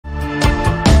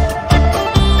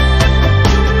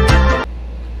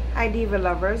Hi Diva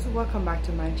lovers, welcome back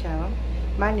to my channel.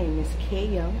 My name is K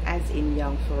Young, as in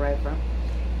Young Forever.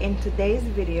 In today's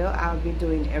video I'll be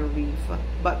doing a wreath,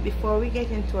 but before we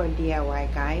get into our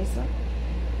DIY guys,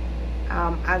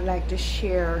 I'd like to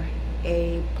share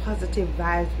a positive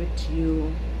vibe with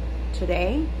you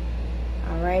today.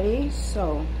 Alrighty,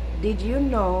 so did you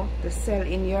know the cell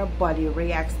in your body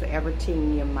reacts to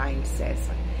everything your mind says?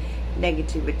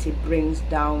 Negativity brings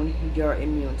down your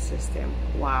immune system.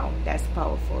 Wow, that's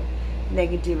powerful.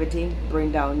 Negativity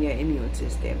bring down your immune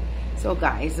system. So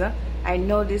guys, I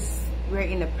know this, we're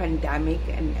in a pandemic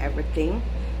and everything,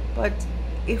 but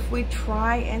if we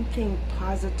try and think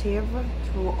positive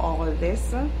through all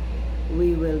this,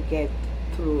 we will get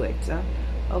through it.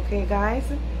 Okay guys,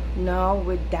 now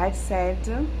with that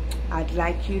said, I'd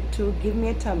like you to give me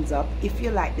a thumbs up if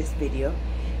you like this video,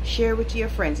 share with your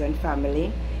friends and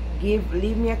family,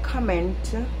 leave me a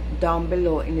comment down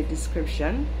below in the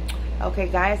description. Okay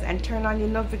guys, and turn on your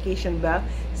notification bell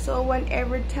so when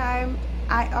every time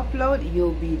I upload,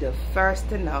 you'll be the first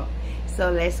to know.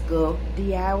 So let's go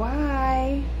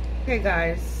DIY. Okay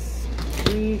guys,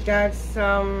 we got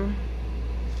some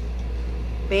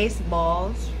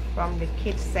baseballs from the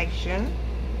kids section.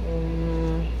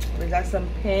 We got some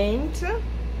paint.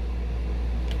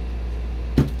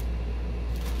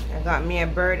 I got me a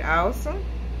birdhouse.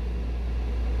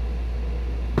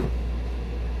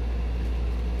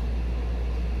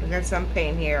 We got some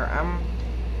paint here.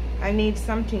 I need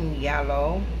something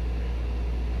yellow.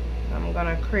 I'm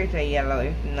gonna create a yellow.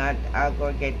 If not, I'll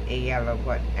go get a yellow,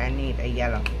 but I need a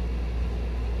yellow.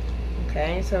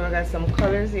 Okay, so we got some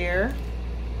colors here.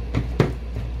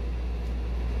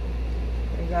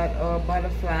 We got our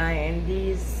butterfly, and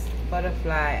these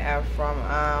butterfly are from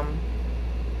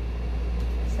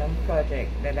some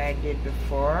project that I did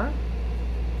before,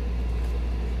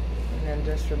 and then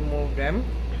just remove them.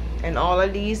 And all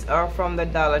of these are from the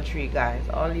Dollar Tree, guys.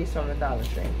 All these from the Dollar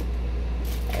Tree.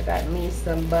 I got me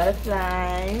some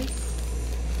butterflies.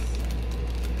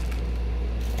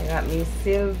 I got me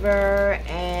silver,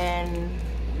 and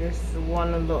this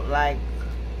one look like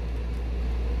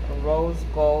a rose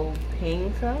gold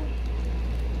pink.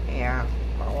 Yeah,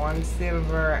 one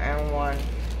silver and one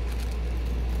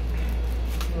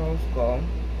rose gold.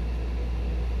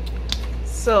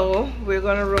 So we're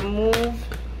gonna remove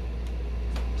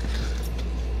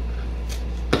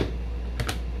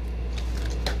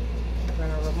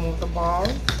the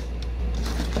balls.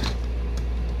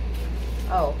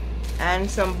 Oh, and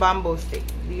some bamboo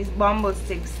sticks. These bamboo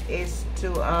sticks is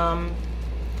to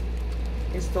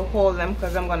hold them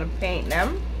because I'm gonna paint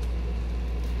them.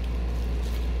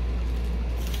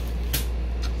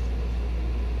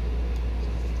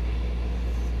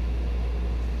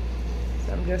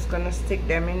 So I'm just gonna stick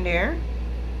them in there.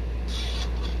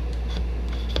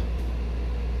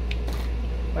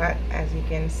 But as you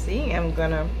can see, I'm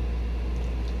gonna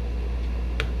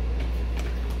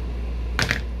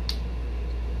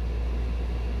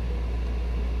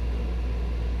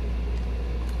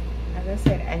as I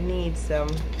said, I need some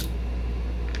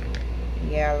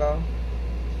yellow.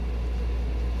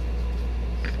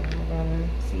 So I'm gonna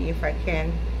see if I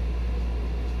can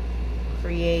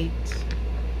create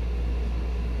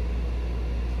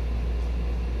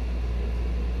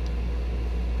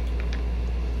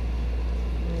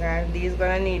guys, these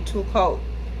gonna need 2 coats.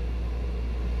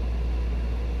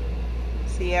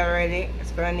 See already?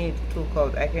 It's gonna need 2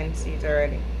 coats. I can see it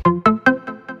already.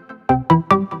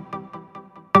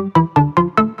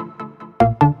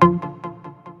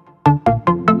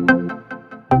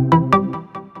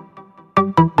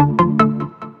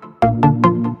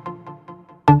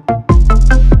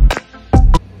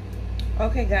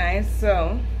 Okay guys,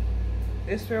 so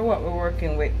this is what we're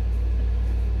working with.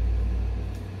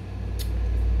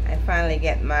 I finally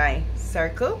get my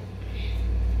circle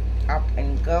up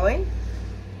and going,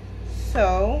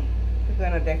 so we're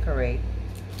gonna decorate.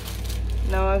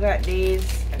 Now I got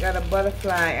these. I got a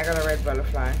butterfly. I got a red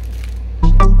butterfly.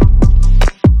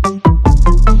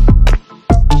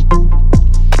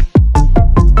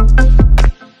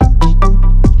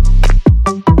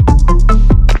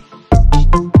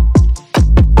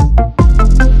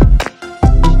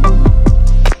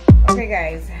 Okay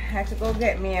guys, I had to go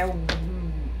get me a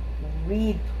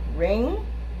Wreath ring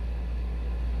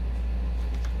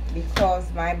because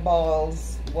my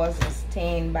balls wasn't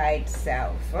staying by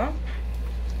itself.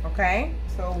 Okay,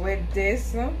 so with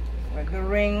this, with the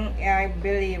ring, I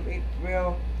believe it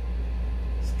will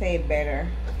stay better.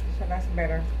 So that's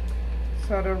better.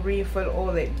 So the wreath will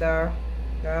hold it, the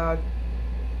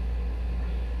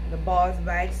balls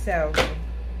by itself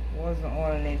wasn't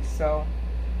holding it, so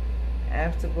I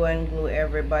have to go and glue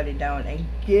everybody down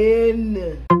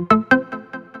again.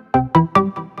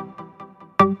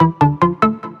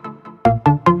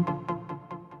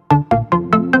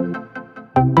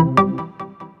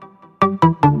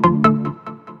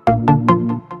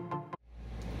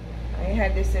 I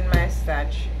had this in my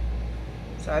stash,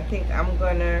 so I think I'm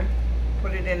gonna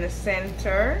put it in the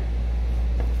center.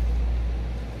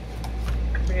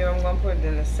 I'm gonna put it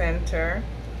in the center.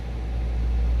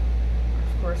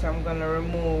 Of course, I'm gonna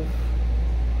remove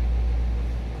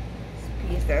this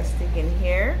piece that's sticking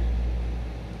here.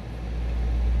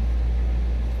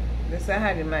 This I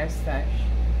had in my stash,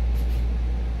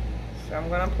 so I'm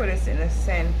gonna put this in the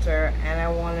center, and I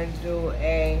want to do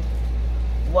a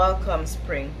welcome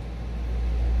spring.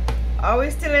 Are we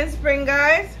still in spring,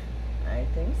 guys? I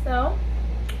think so.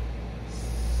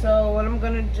 So what I'm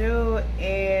gonna do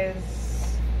is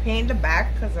paint the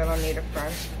back, because I don't need a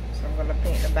front, so I'm gonna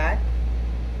paint the back.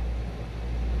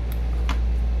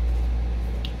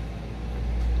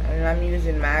 And I'm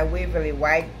using my Waverly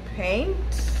white paint,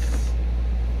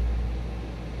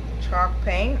 chalk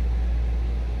paint.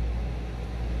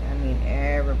 I mean,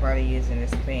 everybody using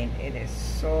this paint. It is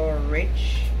so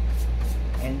rich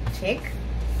and thick,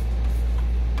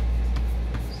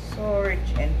 so rich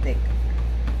and thick.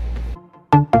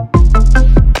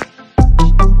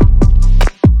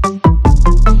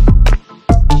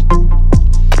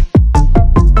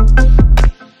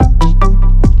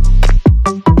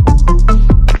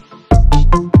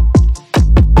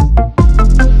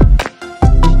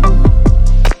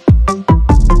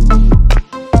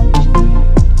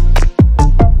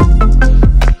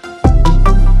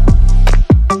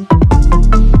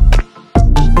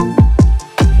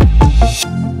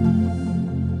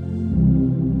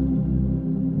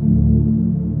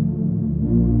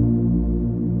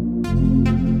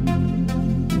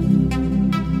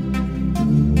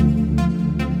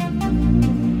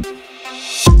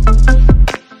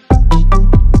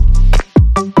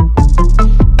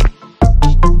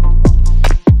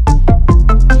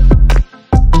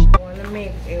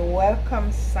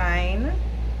 Sign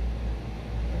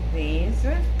these.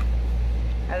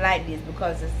 I like these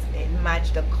because it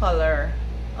matched the color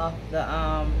of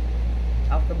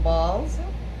the balls,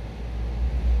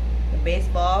 the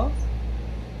baseballs.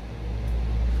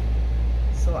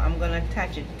 So I'm gonna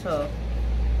attach it to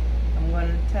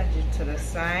the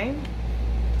sign.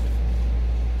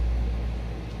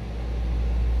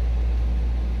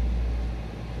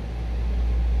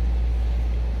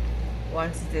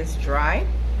 Once it is dry.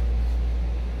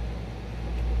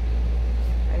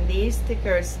 And these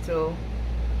stickers too,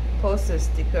 poster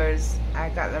stickers, I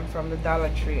got them from the Dollar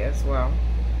Tree as well.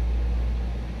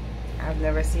 I've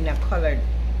never seen a colored.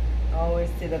 I always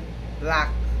see the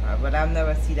black, but I've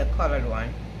never seen the colored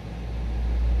one.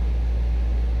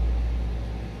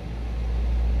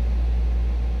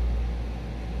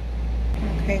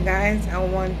 Okay guys, I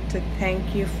want to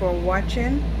thank you for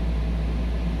watching.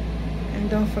 And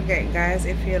don't forget guys,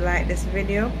 if you like this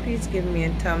video, please give me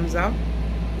a thumbs up.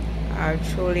 I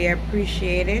truly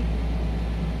appreciate it.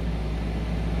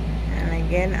 And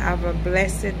again, have a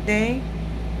blessed day.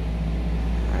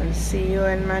 I'll see you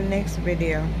in my next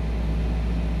video.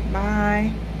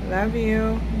 Bye. Love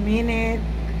you. Mean it.